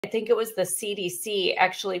I think it was the CDC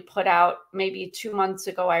actually put out maybe 2 months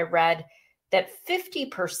ago, I read that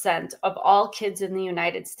 50% of all kids in the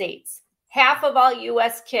United States, half of all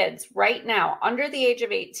US kids right now under the age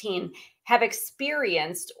of 18, have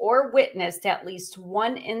experienced or witnessed at least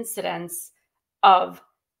one incidence of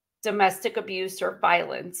domestic abuse or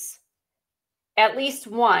violence. At least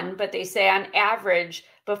one, but they say on average,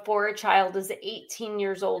 before a child is 18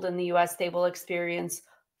 years old in the US, they will experience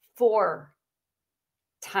 4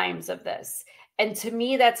 times of this. And to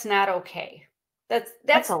me, that's not okay. That's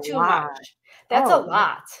too much. That's a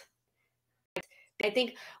lot. I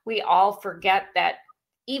think we all forget that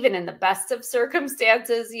even in the best of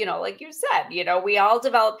circumstances, like you said, we all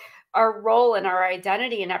develop our role and our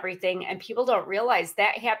identity and everything. And people don't realize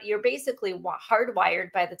that you're basically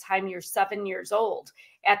hardwired by the time you're 7 years old.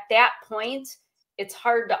 At that point, it's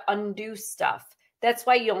hard to undo stuff. That's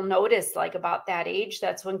why you'll notice, like, about that age,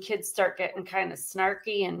 that's when kids start getting kind of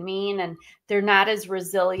snarky and mean, and they're not as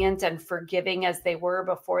resilient and forgiving as they were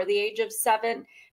before the age of 7,